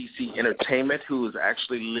of DC Entertainment, who is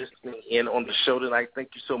actually listening in on the show tonight. Thank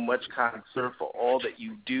you so much, kind sir, for all that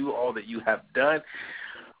you do, all that you have done.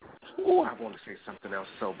 Oh, I want to say something else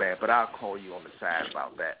so bad, but I'll call you on the side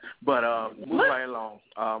about that. But move right along.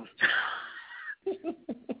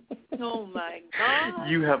 Oh, my God.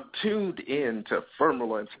 You have tuned in to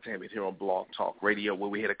Firmalo Entertainment here on Blog Talk Radio, where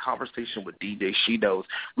we had a conversation with DJ sheKNOWS.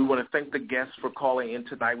 We want to thank the guests for calling in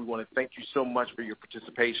tonight. We want to thank you so much for your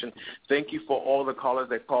participation. Thank you for all the callers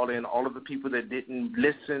that called in, all of the people that didn't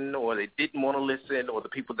listen or they didn't want to listen, or the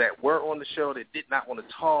people that were on the show that did not want to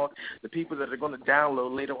talk, the people that are going to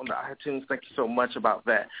download later on the iTunes. Thank you so much about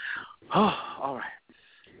that. Oh, all right.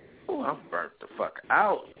 Oh, I'm burnt the fuck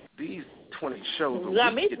out. These 20 shows you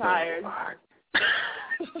got me tired.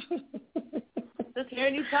 Just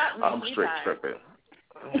hearing you talk makes I'm me straight tired. tripping.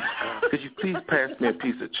 Could you please pass me a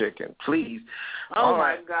piece of chicken, please? Oh, all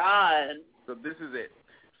my right. God. So this is it.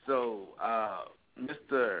 So,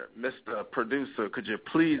 Mr. Producer, could you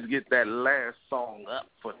please get that last song up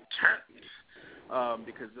for turn?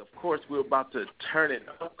 Because, of course, we're about to turn it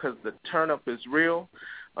up because the turn-up is real.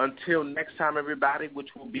 Until next time, everybody,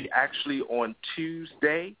 which will be actually on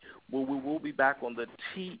Tuesday, where we will be back on the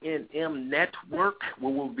TNM network,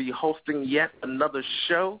 where we'll be hosting yet another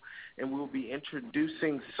show, and we'll be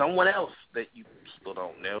introducing someone else that you people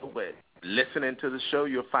don't know, but listening to the show,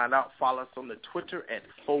 you'll find out. Follow us on the Twitter at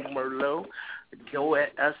FoMerlo. Go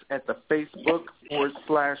at us at the Facebook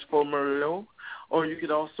 /FoMerlo, or you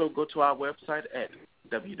could also go to our website at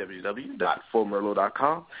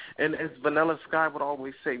www.fomerlo.com. And as Vanilla Sky would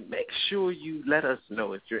always say, make sure you let us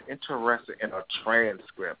know if you're interested in a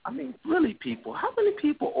transcript. I mean, really, people, how many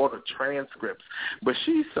people order transcripts? But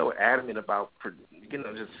she's so adamant about,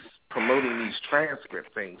 just promoting these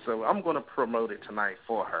transcript things. So I'm going to promote it tonight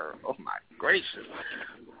for her. Oh, my gracious.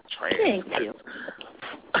 Transcript. Thank you.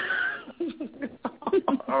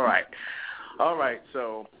 All right.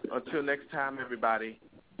 So until next time, everybody,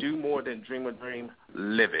 do more than dream a dream.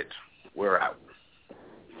 Live it. We're out.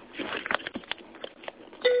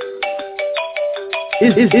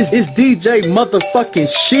 It's DJ motherfucking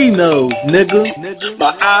sheKNOWS, nigga.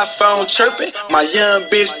 My iPhone chirping, my young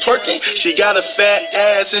bitch twerking. She got a fat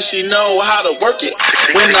ass and she know how to work it.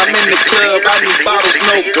 When I'm in the club, I need bottles,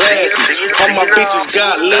 no glasses. All my bitches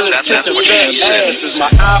got little tits and fat asses. My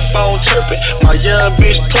iPhone chirping, my young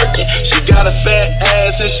bitch twerking. She got a fat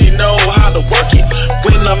ass and she know how to work it.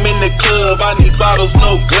 When I'm in the club, I need bottles,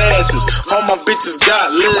 no glasses. All my bitches got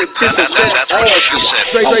little tits and fat asses.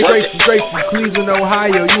 Straight from Cleveland,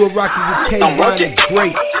 Ohio, you are rocking with K-Ronnie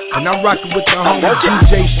Great, and I'm rocking with the homie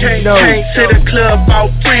DJ sheKNOWS. Came to the club out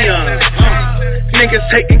Freon. Niggas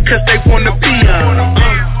hating cause they wanna be on.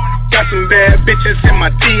 Got some bad bitches in my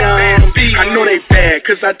DM. I know they bad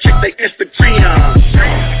cause I check they Instagram.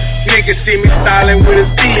 Niggas see me styling with a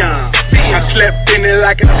Dion. I slept in it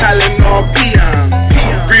like a Tylenol peon.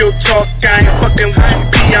 Real talk, I ain't fucking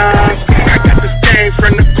with peons. I got this game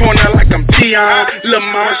from the corner like I'm Dion. Lil'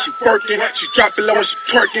 mama, she working, she drop it low and she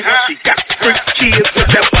twerking. She got 3 kids with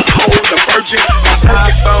that butthole, the virgin.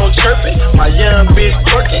 My iPhone chirping, my young bitch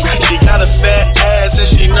twerking. She got a fat ass and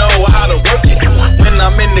she know how to work it. When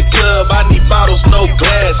I'm in the club, I need bottles, no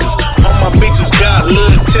glasses. All my bitches got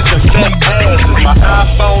little tits and fat asses. My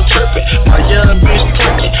iPhone chirping, my young bitch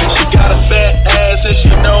twerking. She got a fat ass and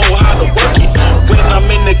she know how to work it. When I'm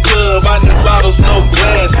in the club, I need bottles, no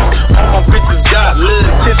glasses. All my bitches got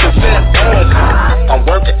little tits and fat asses. I'm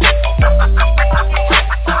working.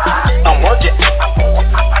 I'm working.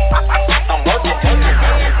 I'm working.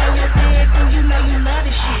 You know you love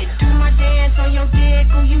this shit. Do my dance on your dick,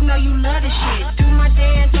 or you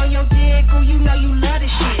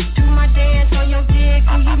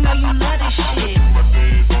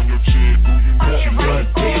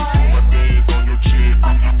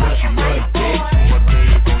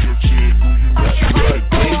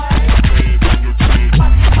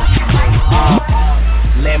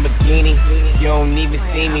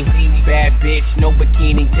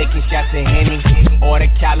meanie, taking shots of Henny. Order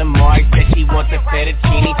calamari, said she wants a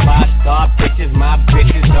fettuccine. 5-star bitches, my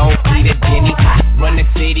bitches don't eat a Jenny. Run the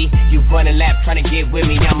city, you run a lap trying to get with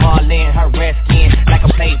me. I'm all in her red skin, like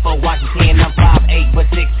I played for Washington. I'm 5'8", but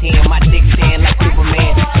 6'10", my dick stand like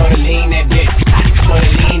Superman. Shoulda lean that bitch, shoulda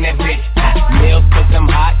lean that bitch. Milk cause I'm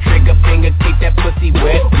hot, trigger finger, keep that pussy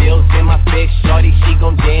wet. Bills in my fist, shorty, she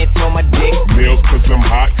gon' dance on my dick. Milk cause I'm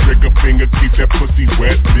hot, trigger finger, keep that pussy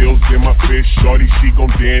wet. Bills in my fist, shorty, she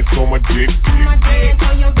gon' dance on my dick. I'ma dance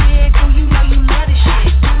on your dick, oh you know you love this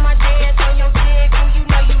shit. I'ma dance on your dick, oh you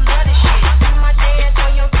know you love this shit. I'ma dance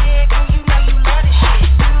on your dick, oh you know you love this shit.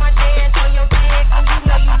 I'ma dance on your dick, oh you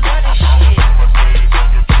know you love this shit.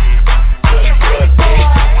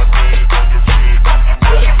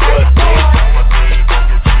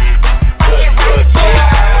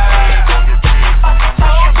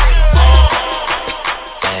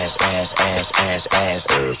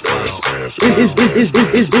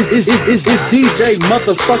 It's DJ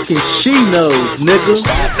motherfucking sheKNOWS, nigga.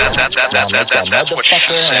 That's what she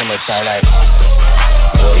said.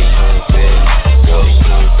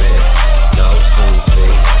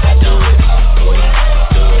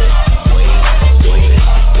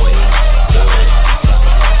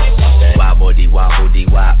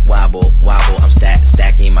 Wobble, I'm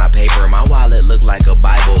stacking my paper. My wallet look like a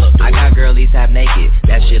Bible. I got girlies half naked,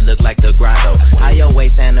 that shit look like the grotto. How your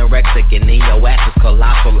waist anorexic and then your ass is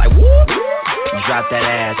colossal. Like whoop, drop that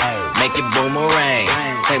ass, make it boomerang.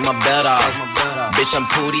 Take my belt off, bitch I'm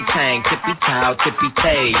Pootie Tang. Tippy toe, tippy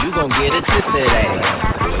tay, you gon' get a tip today.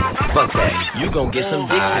 Fuck that, you gon' get some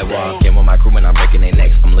dick. I walk in with my crew and I'm breaking their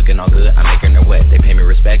necks. I'm looking all good, I'm making her wet. They pay me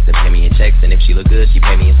respect, they pay me in checks. And if she look good, she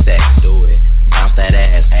pay me in sex. Do it. Bounce that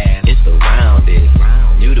ass, it's the roundest.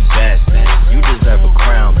 You the best, you deserve a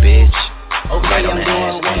crown, bitch. Right on the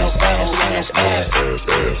ass.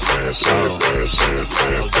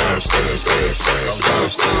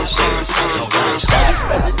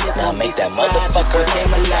 Now make that motherfucker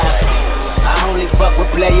came alive. I only fuck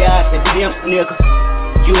with players and pimps, nigga.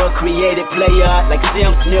 You a creative player like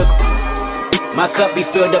Sims, nigga. My cup be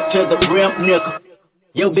filled up to the brim, nigga.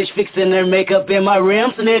 Yo bitch fixing her makeup in my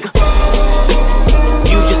rims, nigga.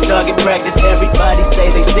 You just target practice, everybody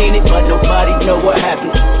say they seen it, but nobody know what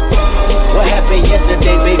happened. What happened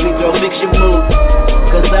yesterday, baby girl, fix your move.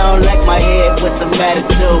 Cause I don't like my head with some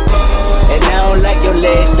attitude. And I don't like your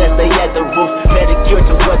legs that stay at the roof. Pedicure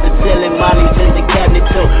towards the ceiling, Molly's in the cabinet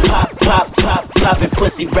too. Poppin'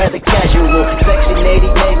 pussy rather casual. Section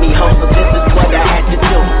 80 made me home, so this is what I had to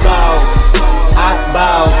do. Bow,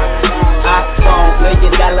 iPhone, $1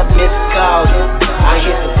 million missed calls. I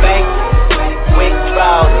hit the bank, quick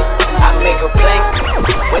draws. I make a blank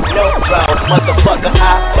with no draws. Motherfucker,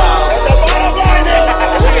 I bow. I'm talking right now.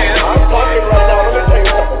 Let me tell you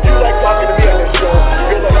something. You like talking to me on this show.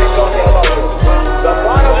 You let me talk about this. The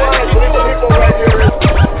bottom line to these people right here is,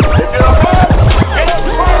 if you're a man, get a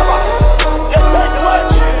smart about it. Just take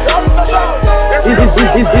lunch. Jump the show.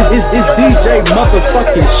 It's DJ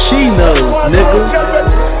motherfucking sheKNOWS, nigga.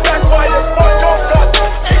 That's why this fuck don't cut.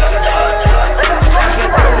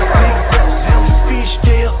 Fish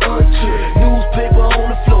scale uncut. Newspaper on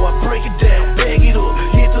the floor. I break it down, bag it up.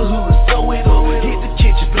 Hit the hood, sew it up. Hit the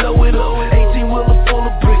kitchen, blow it up. 18-wheeler full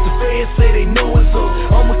of bricks. The feds say they know it's up.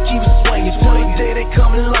 I'ma keep it swinging. One day they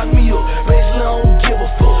come and lock me up. Basically, I don't give a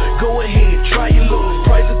fuck. Go ahead, try your luck.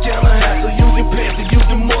 Price the counter high so you can pass it, you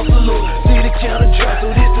can muscle up. See the counter drop, so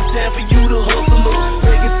this is time for you to hustle up.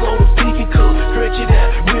 Make it so the peak and cook. Stretch it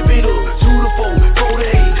out, whip it up. 2 to 4, 4 to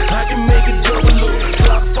 8. I can make it double up.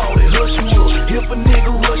 Clock 40, hush you up. If a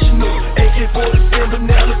nigga rushing up. AK-47, but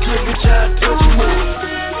now the clip and try to touch him up.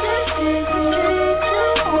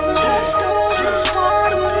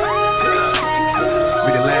 We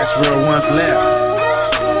the last real ones left.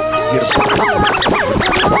 Get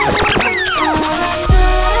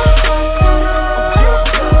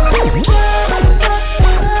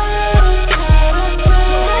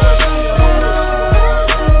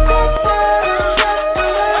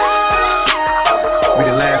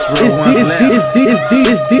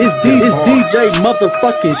It's DJ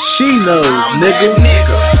motherfucking sheKNOWS, nigga.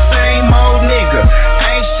 Same old nigga.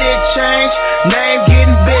 Ain't shit changed. Name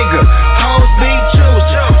getting bigger. Hoes be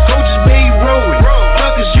choosing. Coaches be ruined.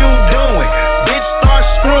 Fuck is you doing? Bitch start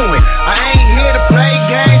screwing. I ain't here to play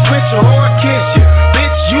games with you or kiss you.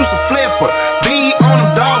 Bitch used to flipper. Be on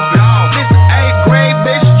them dolphins. This 8th grade,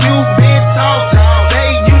 bitch, you been tossing. They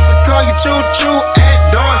used to call you choo-choo at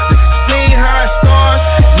Dawson. Seen her in stars,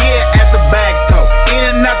 yeah, at the back toe. In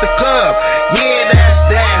and out the club, yeah, that's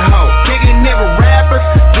that hoe. Kicking never rappers,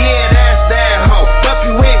 yeah,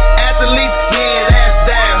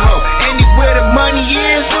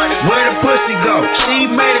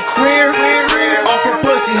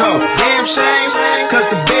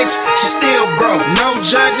 rich, she still broke. No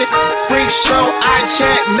judging, freak show, eye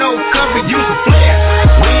check, no cover, use a flip.